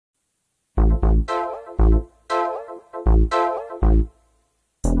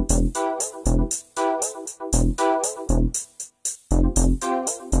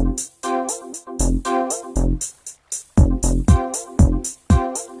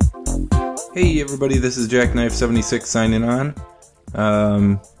Hey everybody, this is Jackknife76 signing on.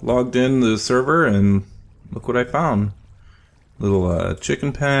 Logged in the server and look what I found. Little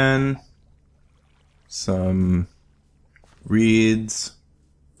chicken pen, some reeds,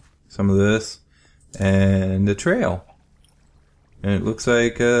 some of this, and a trail. And it looks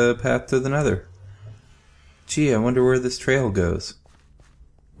like a path to the nether. Gee, I wonder where this trail goes.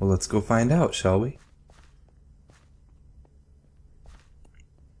 Well, let's go find out, shall we?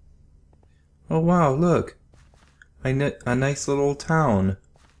 Oh wow, look! A nice little town.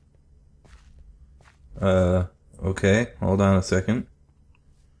 Okay, hold on a second.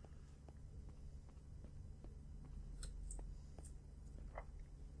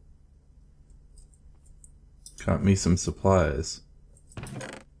 Got me some supplies.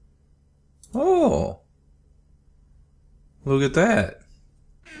 Oh! Look at that!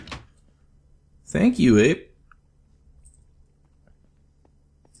 Thank you, Ape.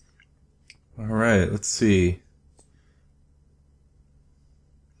 Alright, let's see.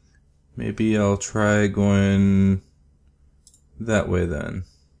 Maybe I'll try going that way then.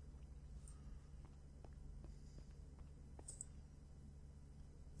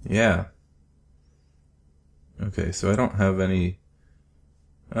 Yeah. Okay, so I don't have any...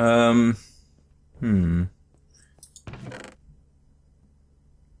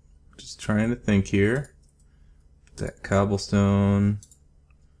 Just trying to think here. That cobblestone...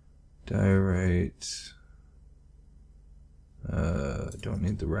 Diorite. Don't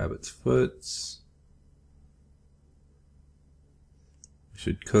need the rabbit's foots.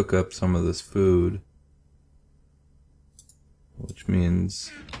 Should cook up some of this food. Which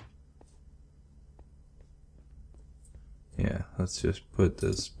means... yeah, let's just put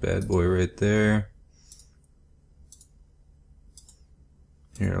this bad boy right there.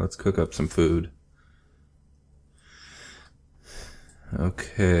 Here, let's cook up some food.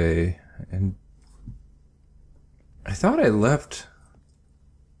 Okay, and I thought I left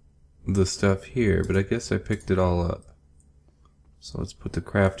the stuff here, but I guess I picked it all up. So let's put the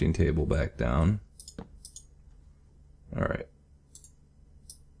crafting table back down. Alright.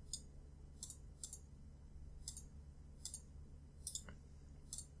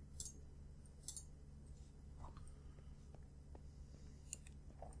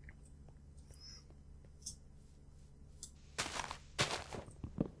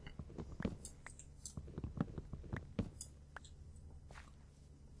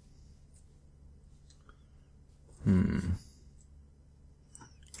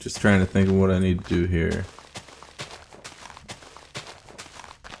 Just trying to think of what I need to do here.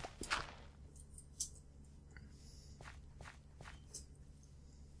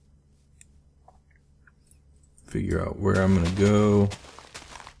 Figure out where I'm gonna go.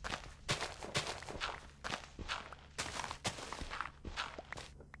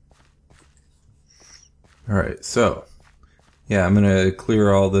 Alright, so yeah, I'm gonna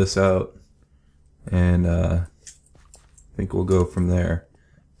clear all this out and I think we'll go from there.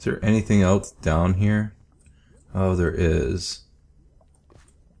 Is there anything else down here? Oh, there is.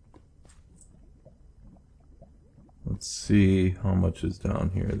 Let's see how much is down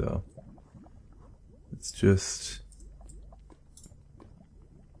here, though. It's just...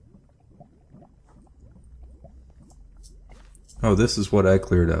 oh, this is what I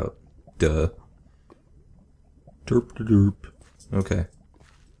cleared out. Duh. Derp de derp. Okay.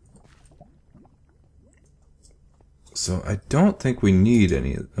 So I don't think we need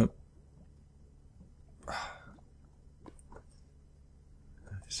any of... oh.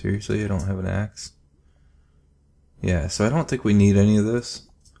 Seriously, I don't have an axe? Yeah, so I don't think we need any of this.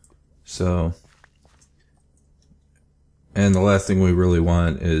 So... and the last thing we really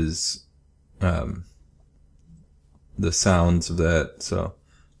want is the sounds of that. So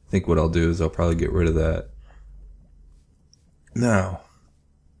I think what I'll do is I'll probably get rid of that. Now,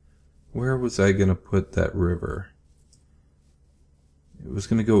 where was I going to put that river? It was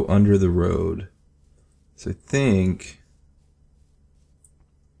going to go under the road. So I think...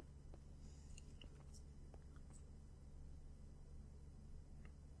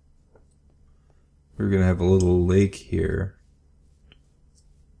 we're going to have a little lake here.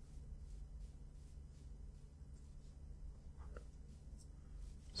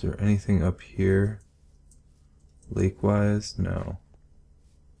 Is there anything up here? Lake-wise? No.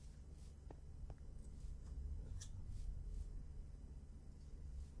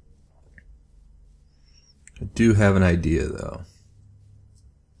 I do have an idea, though.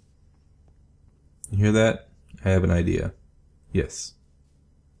 You hear that? I have an idea. Yes.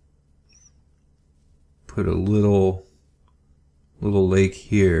 Put a little lake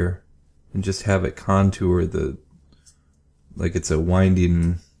here and just have it contour the, like it's a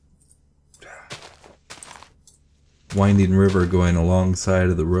winding winding river going alongside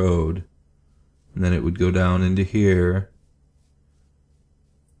of the road. And then it would go down into here.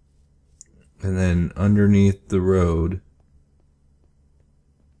 And then underneath the road.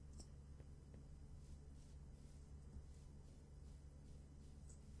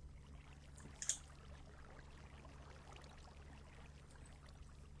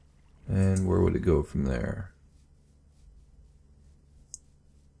 And where would it go from there?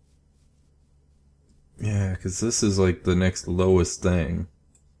 Yeah, because this is like the next lowest thing.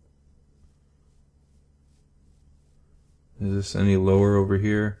 Is this any lower over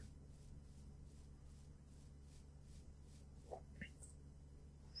here?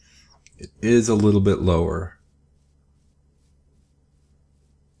 It is a little bit lower.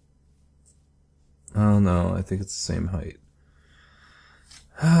 Oh no, I think it's the same height.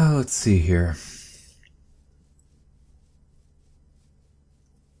 Let's see here.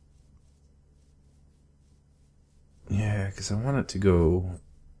 Yeah, because I want it to go...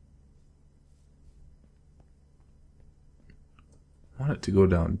 I want it to go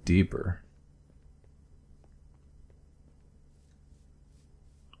down deeper.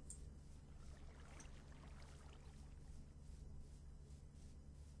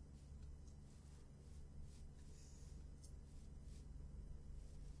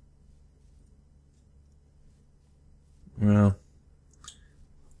 Well,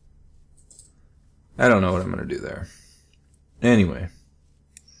 I don't know what I'm going to do there. Anyway.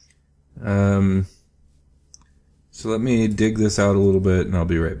 So let me dig this out a little bit and I'll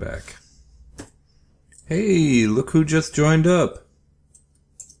be right back. Hey, look who just joined up.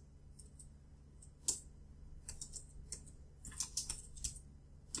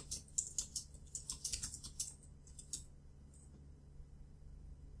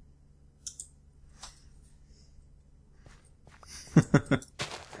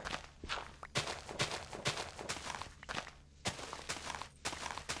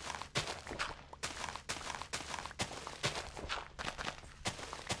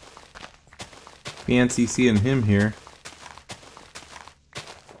 Fancy seeing him here.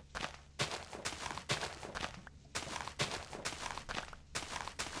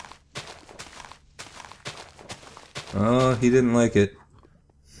 Oh, he didn't like it.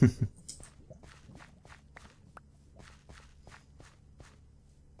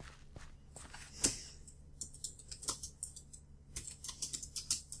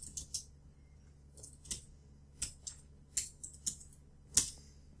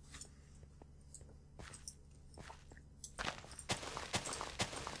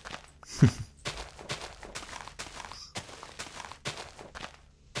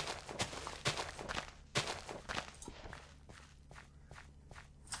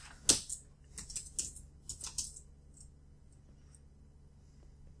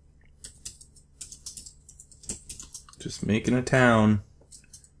 Just making a town.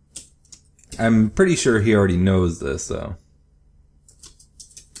 I'm pretty sure he already knows this, though.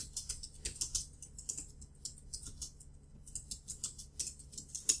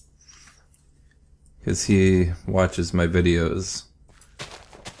 Because he watches my videos.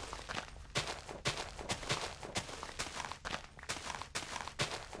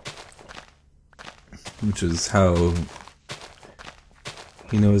 Which is how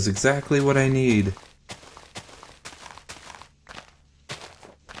he knows exactly what I need.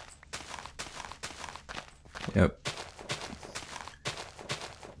 Yep.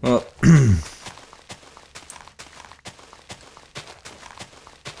 Well,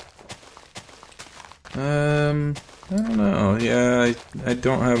 I don't know. Yeah, I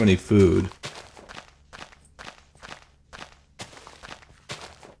don't have any food.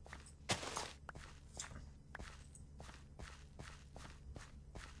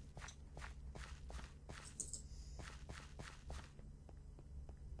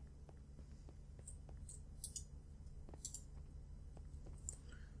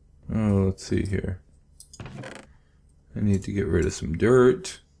 Oh, let's see here. I need to get rid of some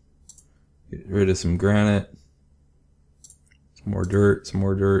dirt. Get rid of some granite. Some more dirt, some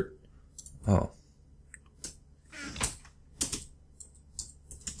more dirt. Oh.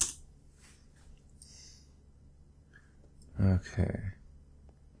 Okay.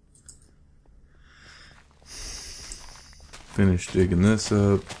 Finish digging this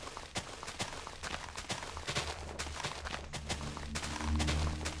up.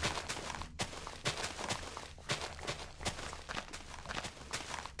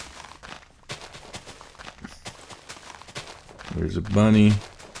 There's a bunny.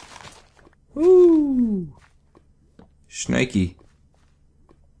 Woo! Snaky.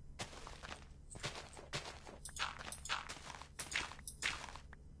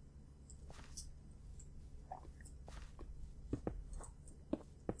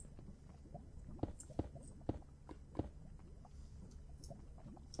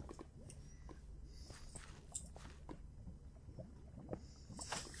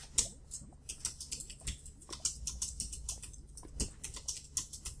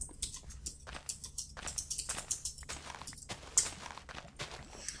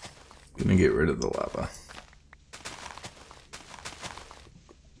 me get rid of the lava.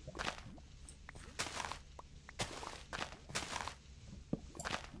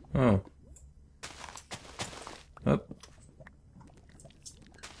 Oh. Up.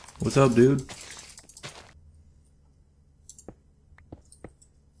 What's up, dude?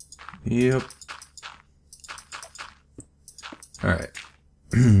 Yep. Alright.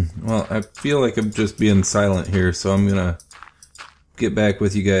 Well, I feel like I'm just being silent here, so I'm gonna get back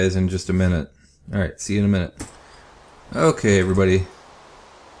with you guys in just a minute. Alright, see you in a minute. Okay, everybody.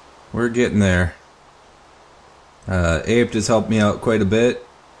 We're getting there. Ape just helped me out quite a bit.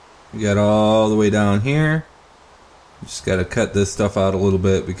 We got all the way down here. Just gotta cut this stuff out a little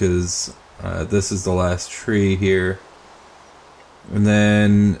bit because this is the last tree here. And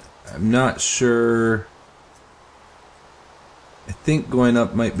then, I'm not sure. I think going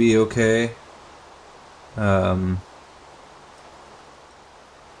up might be okay.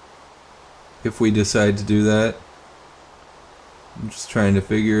 If we decide to do that. I'm just trying to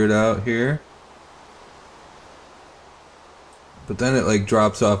figure it out here. But then it like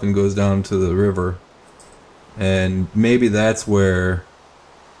drops off and goes down to the river. And maybe that's where...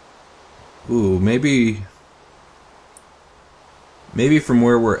 Ooh, maybe from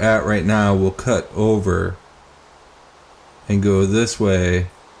where we're at right now we'll cut over and go this way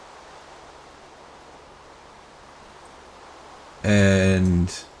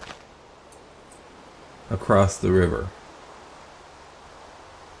and across the river.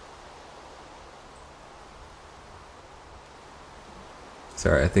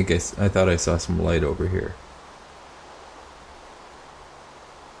 Sorry, I thought I saw some light over here.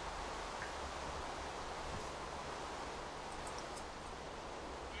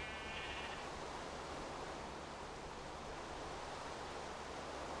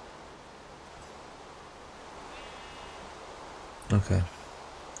 Okay.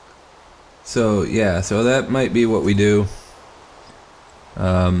 So, yeah, so that might be what we do.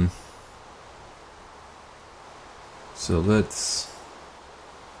 So let's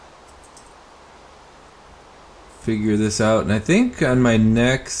figure this out. And I think on my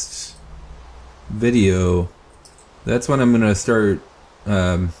next video, that's when I'm going to start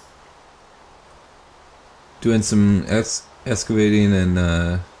doing some excavating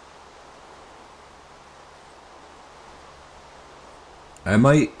and I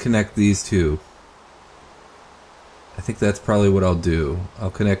might connect these two. I think that's probably what I'll do. I'll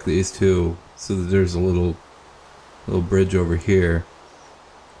connect these two so that there's a little bridge over here.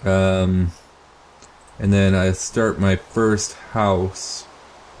 And then I start my first house,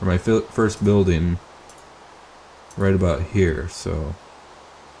 or my first building, right about here, so...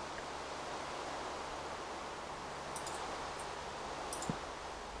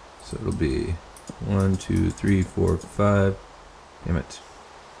 So it'll be 1, 2, 3, 4, 5... Damn it.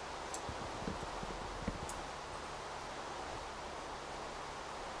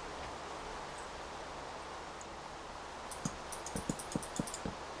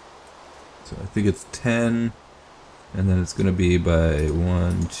 So I think it's 10, and then it's going to be by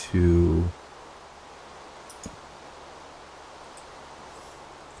 1, 2,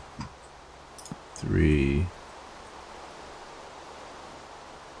 3.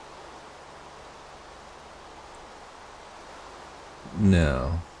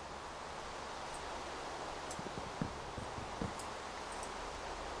 No.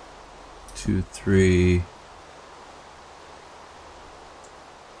 2, 3.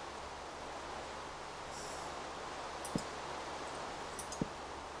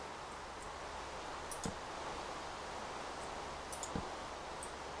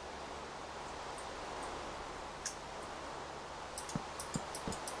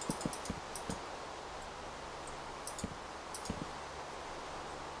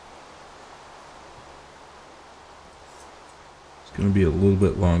 It's going to be a little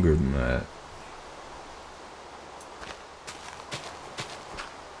bit longer than that.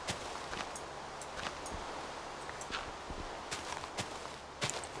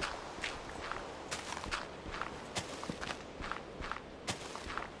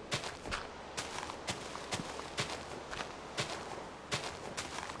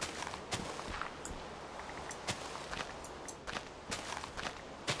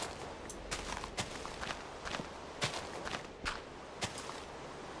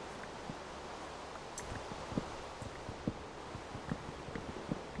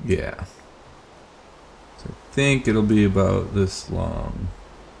 Yeah. So I think it'll be about this long.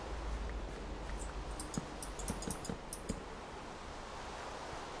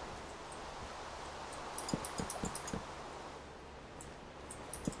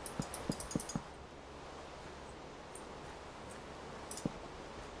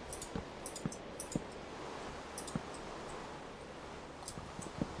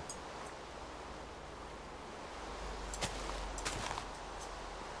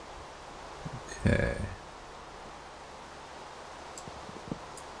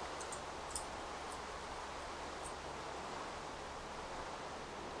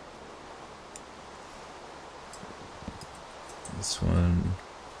 This one.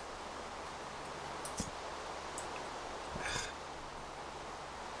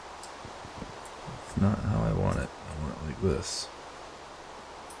 It's not how I want it. I want it like this.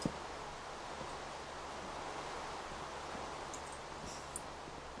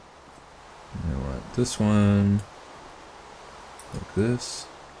 I want this one like this.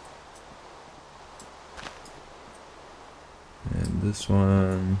 And this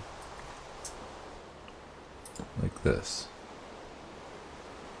one like this.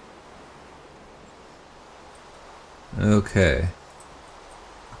 Okay.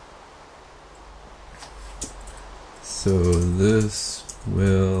 So this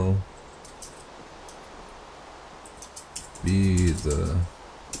will be the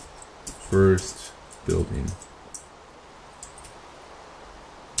first building.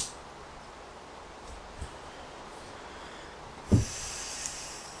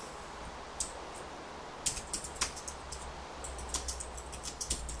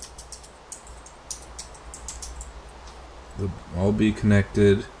 They'll all be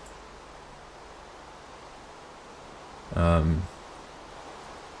connected.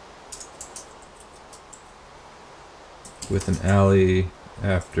 With an alley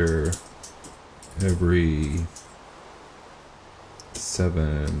after every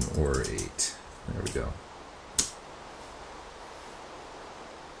 7 or 8. There we go.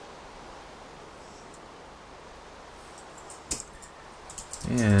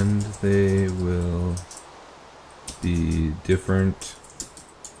 And they will be different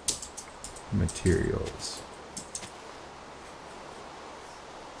materials.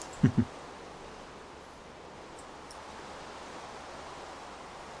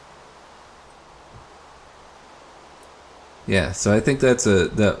 Yeah, so I think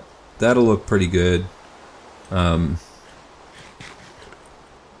that'll look pretty good. And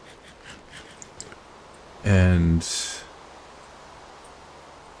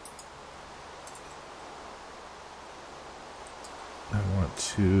I want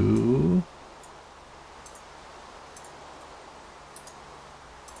to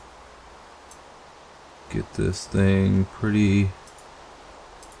get this thing pretty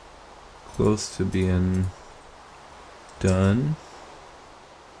close to being done.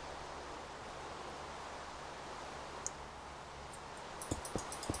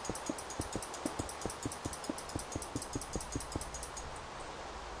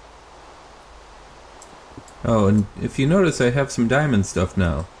 Oh, and if you notice, I have some diamond stuff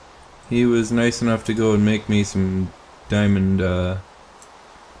now. He was nice enough to go and make me some diamond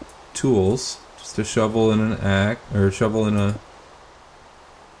tools. Just a shovel and an axe, or a shovel and a...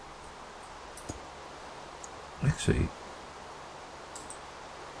 Actually,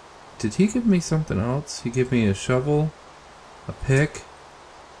 did he give me something else? He gave me a shovel, a pick.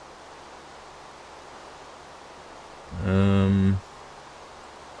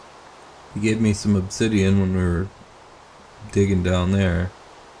 He gave me some obsidian when we were digging down there.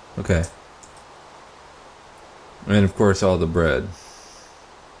 Okay. And of course all the bread,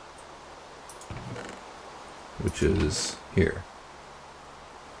 which is here.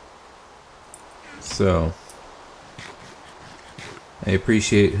 So I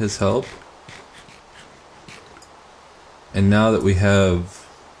appreciate his help. And now that we have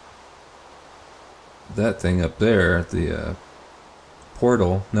that thing up there, the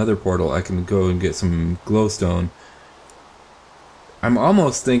portal, nether portal, I can go and get some glowstone. I'm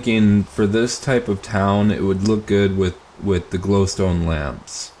almost thinking for this type of town it would look good with the glowstone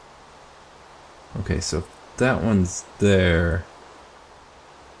lamps. Okay, so that one's there.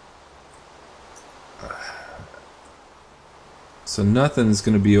 So nothing's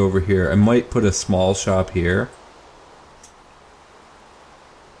gonna be over here. I might put a small shop here.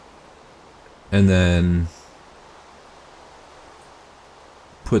 And then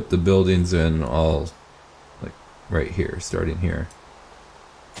put the buildings in all like right here, starting here.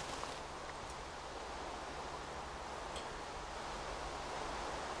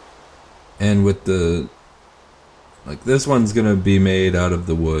 And with the, like, this one's gonna be made out of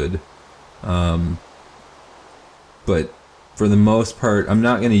the wood, but for the most part I'm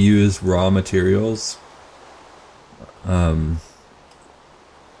not gonna use raw materials. I'm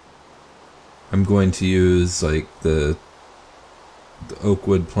going to use like the oak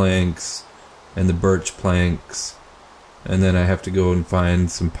wood planks and the birch planks, and then I have to go and find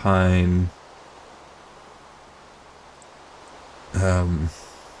some pine.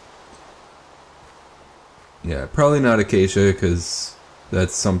 Yeah, probably not acacia because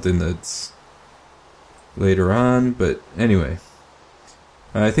that's something that's later on, but anyway.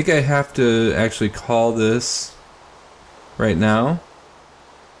 I think I have to actually call this right now.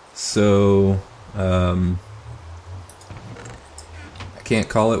 So, can't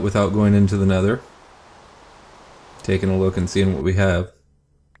call it without going into the nether. Taking a look and seeing what we have.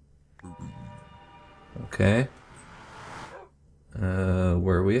 Okay.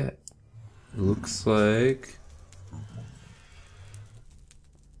 Where are we at? Looks like...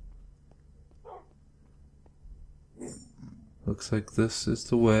 Looks like this is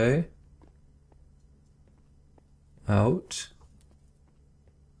the way out.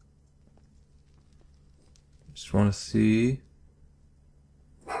 Just want to see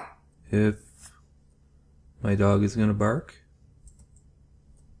if my dog is going to bark.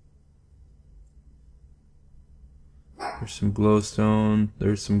 There's some glowstone.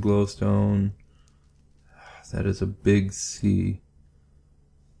 There's some glowstone. That is a big sea.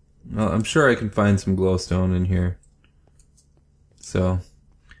 Well, I'm sure I can find some glowstone in here. So,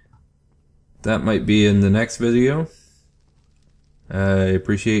 that might be in the next video. I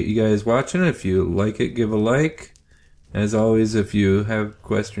appreciate you guys watching. If you like it, give a like. As always, if you have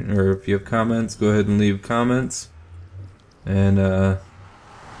questions or if you have comments, go ahead and leave comments. And I'm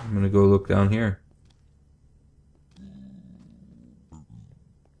gonna go look down here.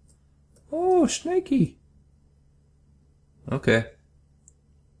 Oh, snaky. Okay.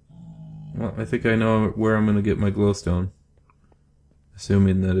 Well, I think I know where I'm gonna get my glowstone.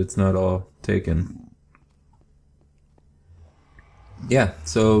 Assuming that it's not all taken. Yeah,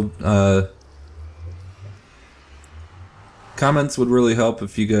 so comments would really help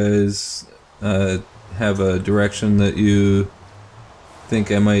if you guys have a direction that you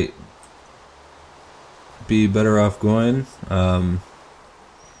think I might be better off going.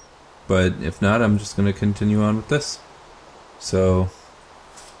 But if not, I'm just going to continue on with this. So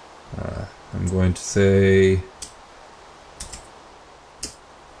I'm going to say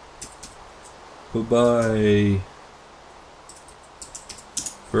bye-bye,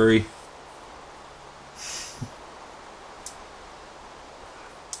 furry.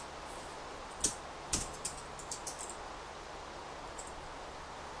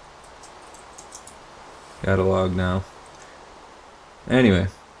 Got a log now. Anyway,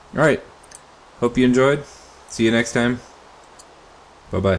 alright. Hope you enjoyed. See you next time. Bye-bye.